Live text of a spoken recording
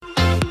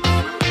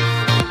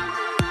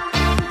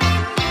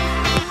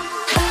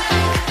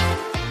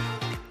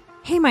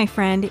my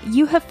friend.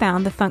 You have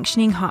found the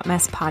Functioning Hot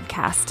Mess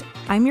podcast.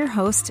 I'm your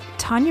host,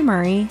 Tanya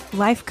Murray,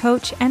 life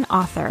coach and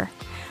author.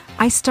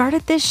 I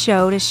started this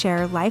show to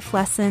share life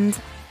lessons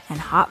and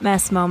hot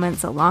mess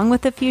moments along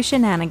with a few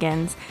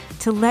shenanigans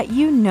to let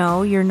you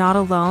know you're not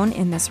alone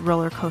in this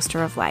roller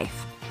coaster of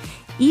life.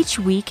 Each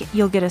week,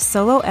 you'll get a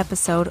solo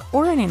episode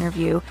or an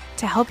interview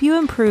to help you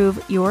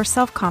improve your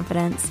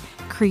self-confidence,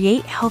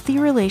 create healthy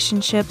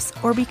relationships,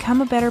 or become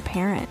a better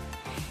parent.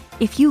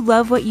 If you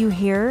love what you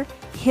hear,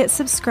 hit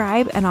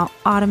subscribe and I'll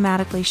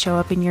automatically show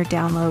up in your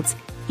downloads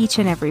each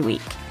and every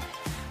week.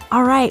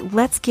 All right,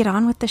 let's get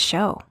on with the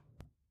show.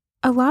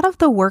 A lot of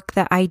the work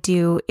that I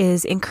do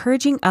is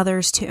encouraging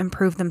others to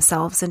improve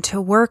themselves and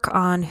to work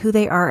on who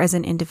they are as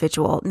an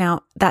individual.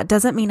 Now, that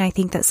doesn't mean I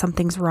think that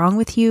something's wrong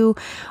with you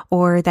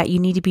or that you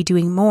need to be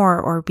doing more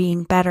or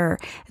being better.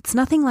 It's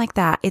nothing like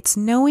that. It's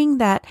knowing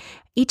that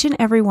each and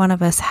every one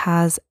of us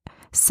has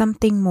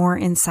something more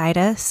inside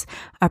us,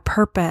 a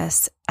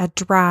purpose, a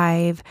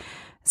drive,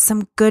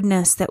 some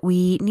goodness that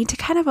we need to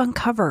kind of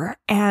uncover.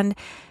 And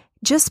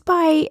just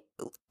by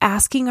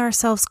asking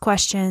ourselves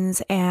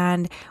questions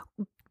and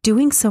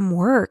doing some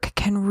work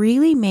can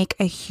really make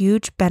a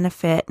huge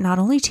benefit, not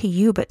only to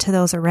you, but to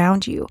those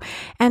around you.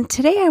 And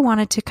today I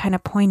wanted to kind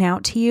of point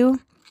out to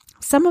you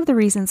some of the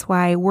reasons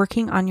why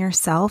working on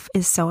yourself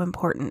is so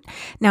important.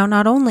 Now,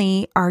 not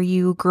only are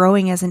you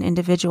growing as an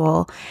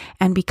individual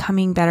and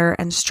becoming better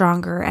and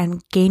stronger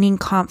and gaining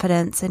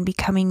confidence and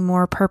becoming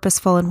more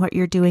purposeful in what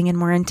you're doing and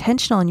more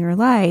intentional in your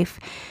life,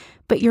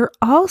 but you're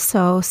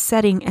also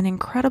setting an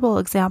incredible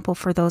example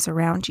for those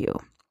around you.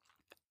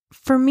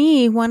 For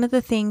me, one of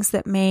the things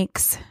that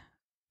makes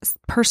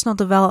personal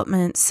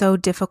development so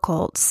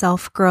difficult,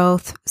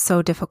 self-growth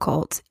so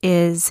difficult,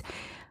 is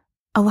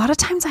a lot of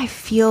times I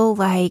feel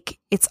like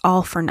it's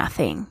all for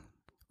nothing,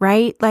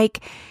 right?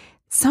 Like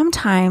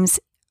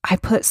sometimes I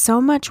put so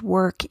much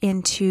work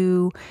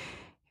into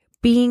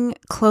being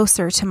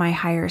closer to my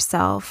higher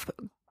self,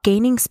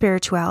 gaining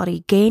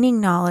spirituality,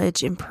 gaining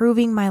knowledge,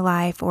 improving my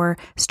life, or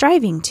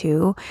striving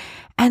to.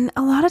 And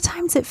a lot of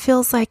times it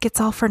feels like it's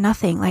all for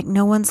nothing, like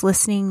no one's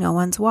listening, no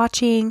one's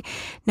watching,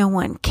 no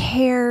one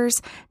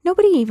cares.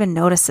 Nobody even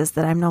notices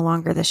that I'm no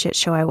longer the shit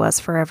show I was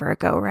forever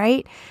ago,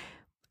 right?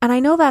 And I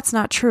know that's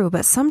not true,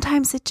 but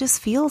sometimes it just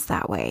feels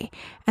that way.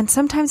 And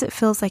sometimes it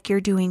feels like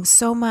you're doing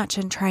so much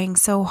and trying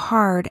so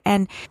hard,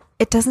 and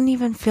it doesn't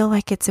even feel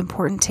like it's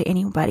important to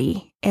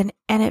anybody. And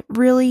it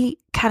really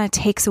kind of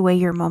takes away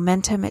your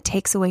momentum. It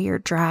takes away your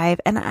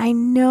drive. And I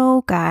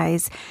know,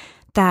 guys,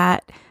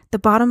 that the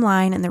bottom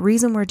line and the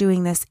reason we're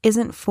doing this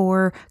isn't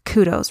for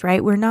kudos,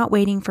 right? We're not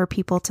waiting for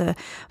people to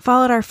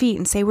fall at our feet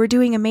and say, we're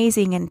doing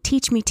amazing and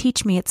teach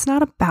me. It's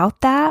not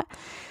about that.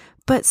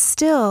 But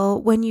still,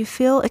 when you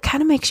feel, it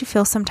kind of makes you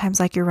feel sometimes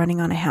like you're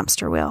running on a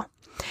hamster wheel.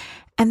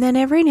 And then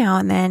every now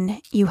and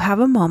then you have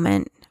a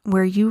moment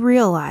where you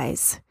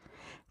realize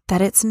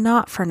that it's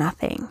not for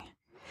nothing,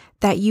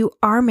 that you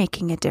are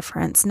making a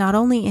difference, not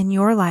only in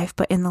your life,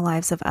 but in the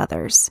lives of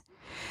others.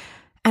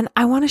 And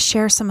I want to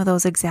share some of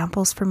those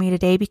examples for me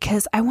today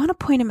because I want to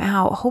point them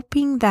out,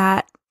 hoping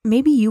that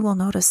maybe you will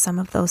notice some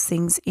of those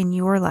things in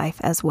your life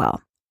as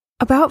well.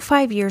 About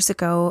 5 years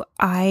ago,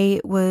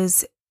 I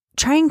was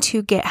trying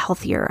to get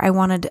healthier. I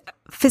wanted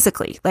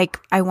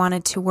I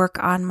wanted to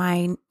work on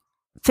my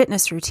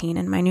fitness routine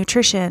and my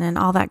nutrition and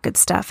all that good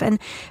stuff, and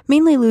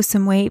mainly lose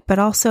some weight, but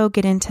also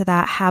get into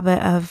that habit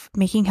of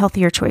making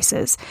healthier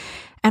choices.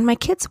 And my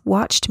kids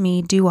watched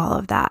me do all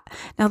of that.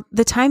 Now,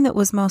 the time that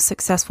was most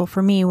successful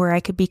for me where I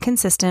could be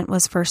consistent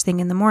was first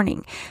thing in the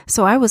morning.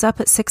 So I was up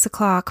at 6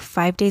 o'clock,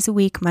 5 days a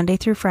week, Monday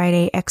through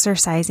Friday,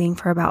 exercising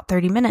for about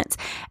 30 minutes.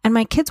 And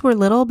my kids were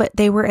little, but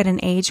they were at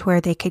an age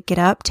where they could get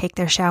up, take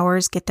their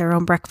showers, get their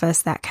own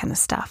breakfast, that kind of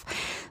stuff.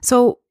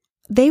 So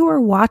they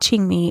were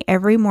watching me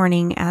every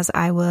morning as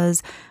I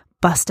was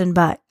busting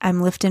butt.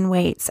 I'm lifting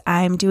weights.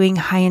 I'm doing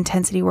high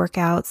intensity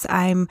workouts.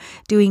 I'm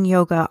doing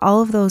yoga,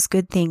 all of those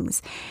good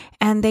things.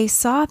 And they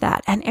saw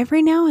that. And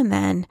every now and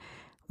then,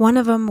 one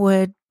of them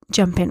would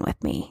jump in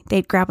with me.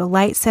 They'd grab a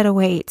light set of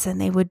weights and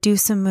they would do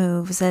some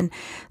moves. And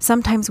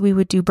sometimes we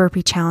would do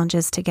burpee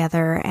challenges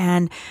together.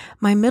 And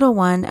my middle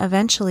one,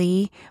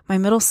 eventually, my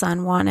middle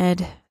son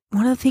wanted,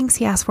 one of the things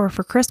he asked for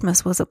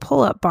Christmas was a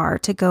pull-up bar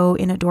to go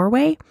in a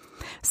doorway.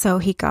 So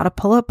he got a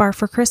pull-up bar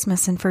for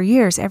Christmas, and for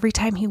years, every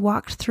time he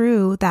walked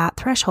through that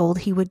threshold,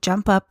 he would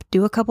jump up,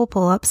 do a couple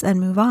pull-ups, and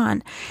move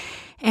on.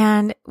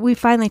 And we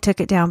finally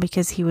took it down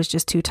because he was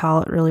just too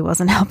tall. It really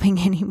wasn't helping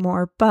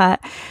anymore. But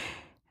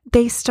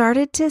they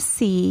started to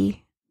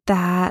see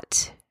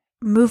that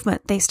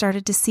movement. They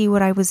started to see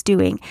what I was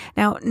doing.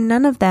 Now,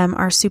 none of them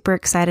are super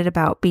excited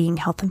about being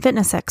health and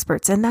fitness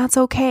experts, and that's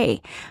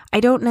okay.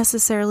 I don't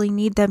necessarily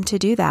need them to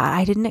do that.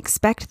 I didn't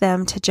expect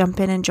them to jump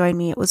in and join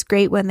me. It was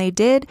great when they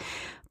did,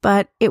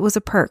 but it was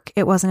a perk.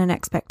 It wasn't an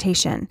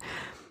expectation.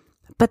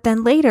 But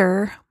then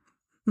later,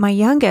 my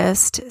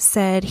youngest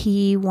said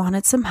he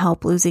wanted some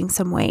help losing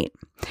some weight.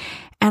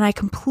 And I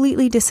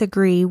completely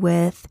disagree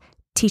with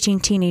teaching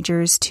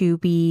teenagers to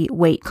be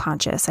weight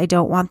conscious. I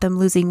don't want them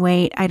losing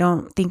weight. I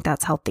don't think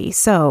that's healthy.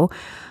 So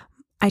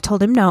I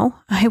told him no,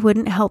 I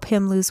wouldn't help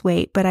him lose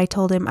weight, but I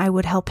told him I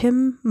would help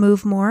him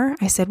move more.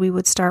 I said we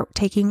would start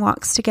taking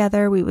walks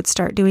together. We would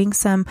start doing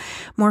some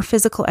more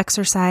physical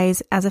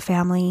exercise as a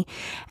family,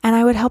 and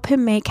I would help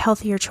him make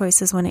healthier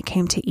choices when it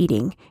came to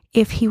eating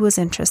if he was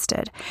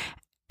interested.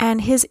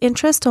 And his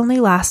interest only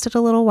lasted a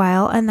little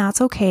while, and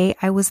that's okay.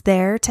 I was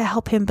there to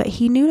help him, but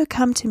he knew to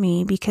come to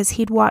me because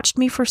he'd watched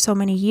me for so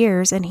many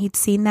years and he'd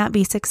seen that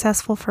be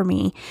successful for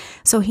me.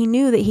 So he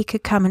knew that he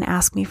could come and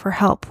ask me for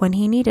help when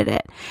he needed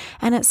it.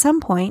 And at some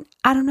point,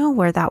 I don't know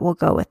where that will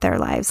go with their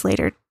lives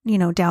later,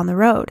 down the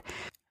road.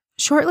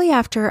 Shortly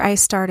after I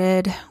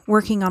started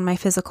working on my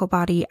physical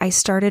body, I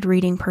started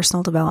reading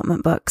personal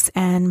development books,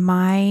 and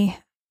my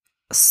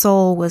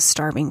soul was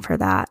starving for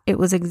that. It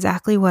was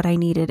exactly what I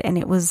needed,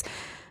 and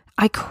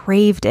I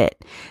craved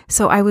it.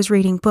 So I was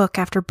reading book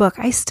after book.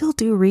 I still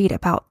do read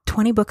about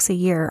 20 books a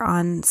year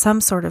on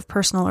some sort of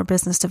personal or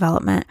business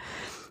development.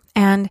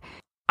 And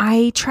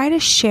I try to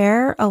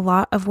share a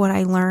lot of what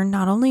I learned,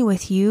 not only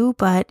with you,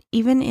 but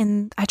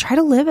I try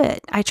to live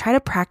it. I try to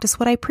practice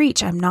what I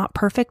preach. I'm not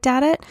perfect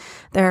at it.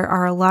 There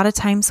are a lot of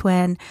times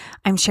when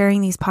I'm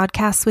sharing these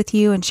podcasts with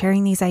you and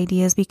sharing these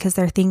ideas because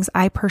they're things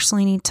I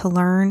personally need to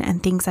learn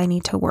and things I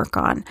need to work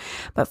on.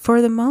 But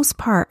for the most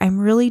part, I'm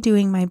really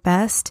doing my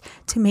best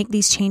to make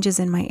these changes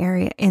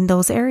in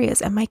those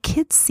areas. And my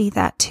kids see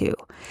that too.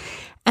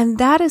 And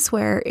that is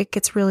where it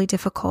gets really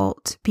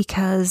difficult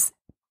because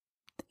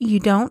you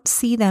don't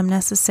see them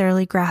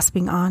necessarily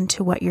grasping on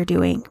to what you're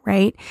doing,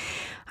 right?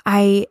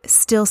 I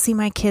still see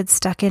my kids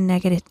stuck in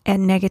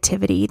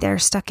negativity. They're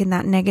stuck in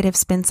that negative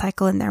spin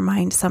cycle in their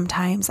mind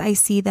sometimes. I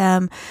see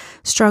them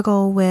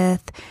struggle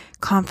with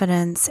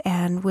confidence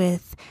and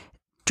with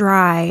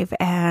drive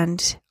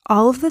and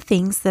all of the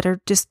things that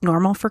are just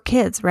normal for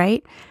kids,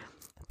 right?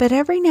 But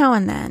every now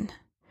and then,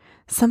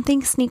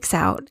 something sneaks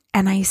out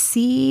and I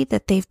see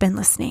that they've been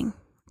listening,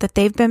 that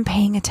they've been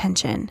paying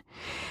attention.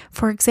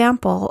 For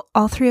example,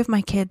 all three of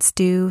my kids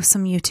do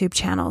some YouTube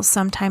channels.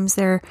 Sometimes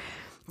they're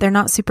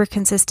not super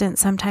consistent.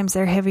 Sometimes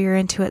they're heavier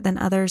into it than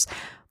others.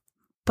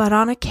 But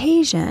on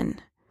occasion,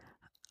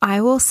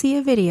 I will see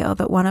a video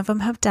that one of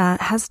them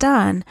has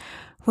done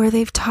where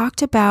they've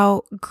talked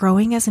about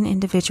growing as an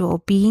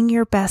individual, being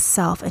your best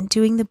self and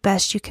doing the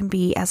best you can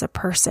be as a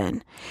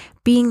person,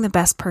 being the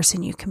best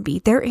person you can be.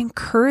 They're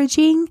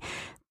encouraging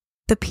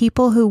the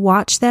people who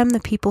watch them, the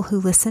people who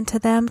listen to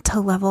them, to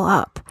level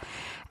up.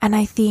 And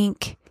I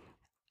think,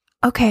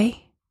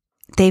 okay,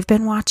 they've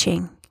been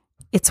watching.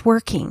 It's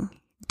working.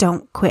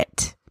 Don't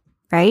quit,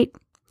 right?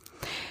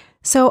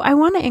 So I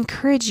want to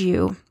encourage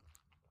you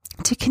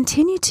to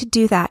continue to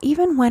do that,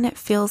 even when it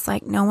feels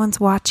like no one's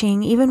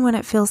watching, even when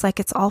it feels like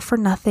it's all for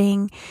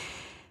nothing.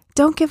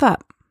 Don't give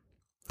up.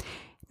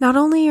 Not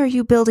only are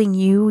you building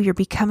you're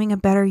becoming a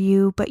better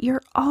you, but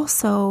you're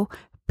also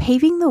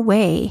paving the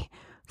way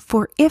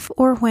for if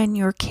or when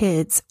your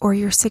kids or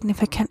your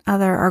significant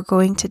other are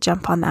going to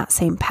jump on that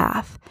same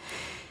path.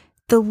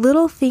 The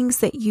little things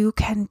that you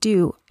can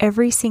do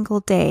every single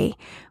day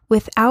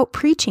without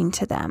preaching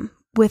to them,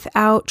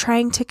 without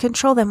trying to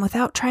control them,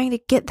 without trying to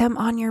get them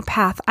on your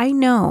path. I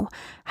know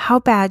how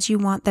bad you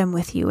want them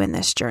with you in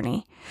this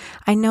journey.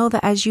 I know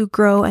that as you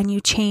grow and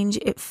you change,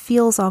 it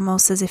feels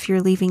almost as if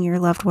you're leaving your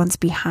loved ones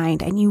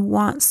behind and you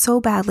want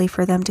so badly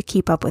for them to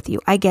keep up with you.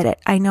 I get it.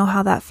 I know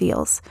how that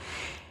feels.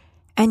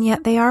 And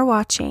yet they are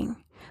watching,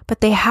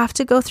 but they have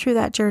to go through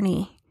that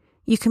journey.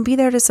 You can be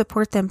there to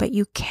support them, but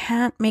you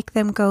can't make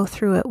them go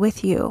through it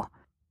with you.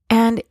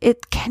 And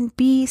it can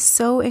be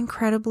so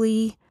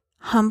incredibly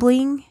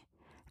humbling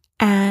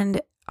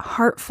and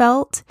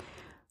heartfelt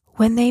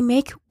when they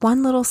make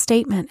one little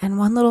statement and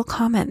one little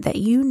comment that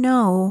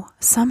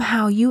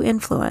somehow you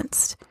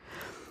influenced.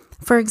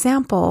 For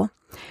example,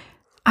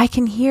 I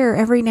can hear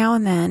every now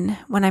and then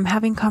when I'm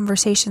having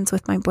conversations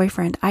with my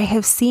boyfriend, I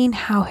have seen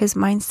how his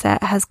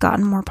mindset has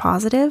gotten more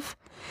positive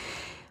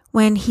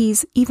when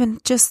he's even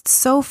just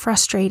so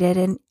frustrated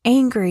and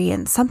angry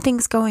and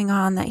something's going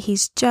on that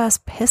he's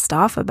just pissed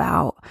off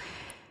about.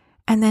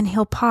 And then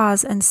he'll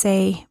pause and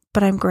say,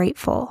 "But I'm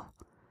grateful."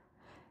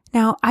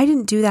 Now, I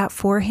didn't do that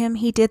for him.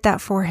 He did that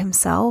for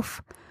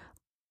himself.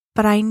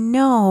 But I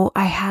know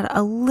I had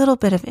a little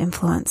bit of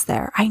influence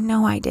there. I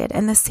know I did.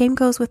 And the same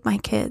goes with my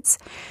kids.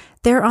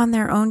 They're on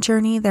their own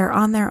journey. They're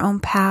on their own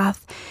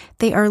path.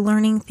 They are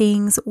learning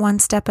things one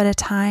step at a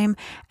time.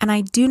 And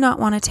I do not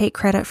want to take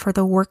credit for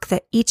the work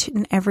that each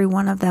and every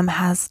one of them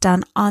has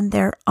done on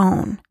their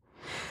own.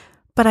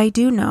 But I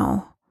do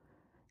know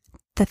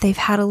that they've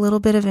had a little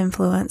bit of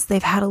influence.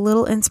 They've had a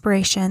little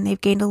inspiration. They've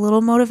gained a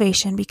little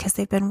motivation because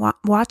they've been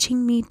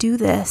watching me do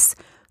this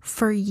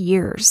for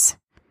years.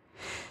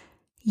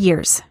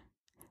 Years.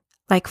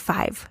 Like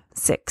 5,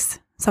 6,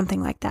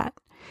 something like that.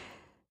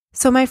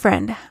 So my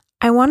friend,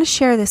 I want to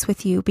share this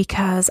with you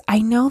because I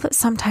know that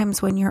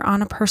sometimes when you're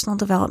on a personal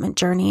development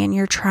journey and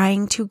you're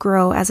trying to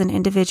grow as an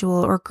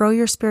individual or grow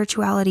your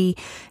spirituality,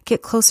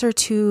 get closer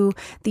to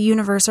the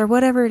universe or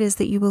whatever it is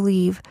that you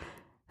believe,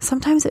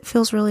 sometimes it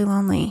feels really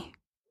lonely.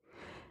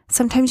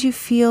 Sometimes you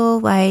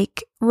feel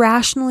like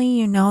rationally,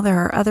 you know,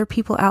 there are other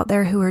people out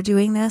there who are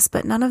doing this,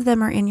 but none of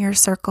them are in your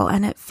circle,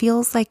 and it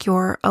feels like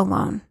you're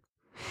alone.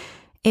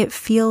 It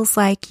feels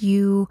like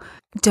you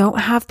don't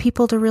have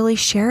people to really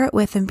share it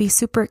with and be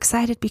super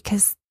excited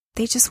because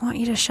they just want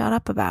you to shut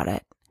up about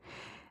it.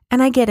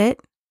 And I get it.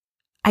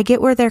 I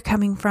get where they're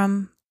coming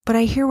from, but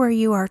I hear where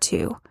you are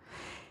too.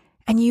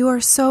 And you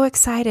are so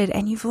excited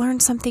and you've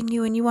learned something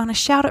new and you want to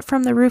shout it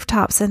from the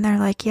rooftops, and they're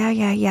like,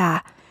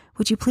 yeah.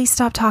 Would you please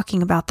stop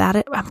talking about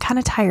that? I'm kind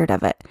of tired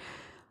of it.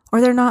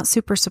 Or they're not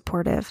super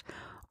supportive,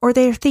 or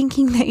they're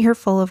thinking that you're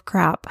full of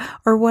crap,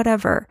 or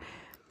whatever.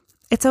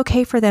 It's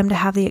okay for them to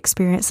have the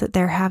experience that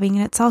they're having,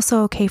 and it's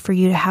also okay for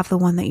you to have the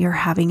one that you're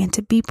having and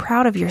to be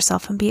proud of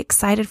yourself and be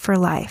excited for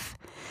life.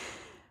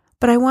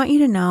 But I want you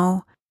to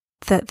know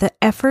that the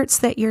efforts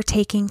that you're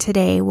taking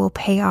today will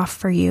pay off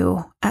for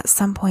you at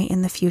some point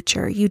in the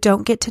future. You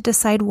don't get to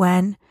decide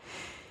when.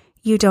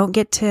 You don't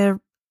get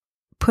to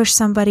push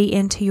somebody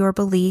into your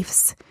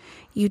beliefs.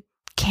 You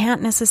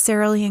can't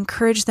necessarily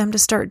encourage them to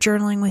start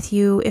journaling with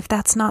you. If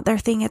that's not their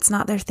thing, it's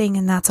not their thing,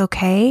 and that's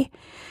okay.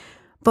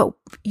 But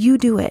you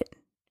do it.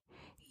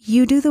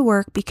 You do the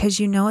work because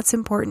you know it's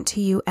important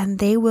to you, and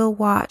they will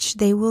watch,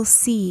 they will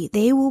see,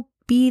 they will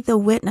be the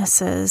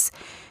witnesses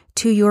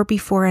to your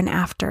before and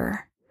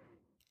after.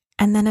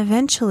 And then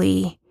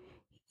eventually,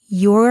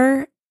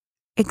 your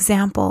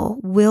example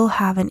will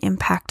have an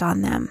impact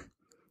on them.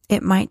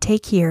 It might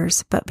take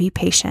years, but be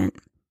patient.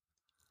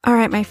 All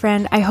right, my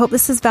friend, I hope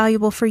this is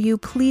valuable for you.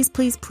 Please,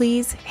 please,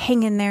 please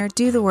hang in there,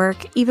 do the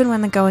work, even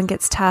when the going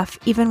gets tough,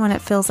 even when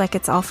it feels like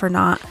it's all for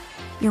naught.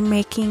 You're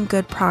making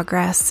good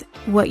progress.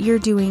 What you're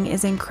doing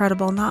is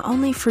incredible, not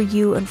only for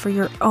you and for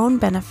your own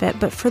benefit,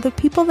 but for the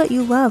people that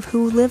you love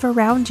who live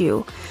around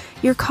you,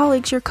 your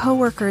colleagues, your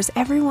coworkers,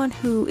 everyone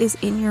who is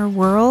in your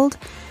world.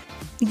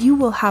 You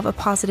will have a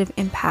positive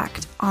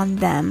impact on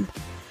them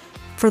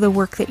for the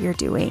work that you're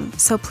doing.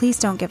 So please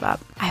don't give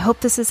up. I hope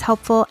this is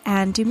helpful,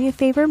 and do me a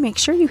favor, make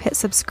sure you hit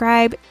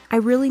subscribe. I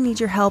really need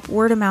your help.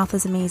 Word of mouth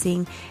is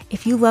amazing.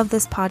 If you love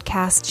this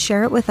podcast,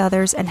 share it with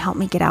others and help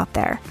me get out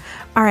there.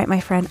 All right, my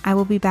friend, I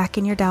will be back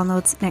in your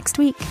downloads next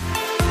week.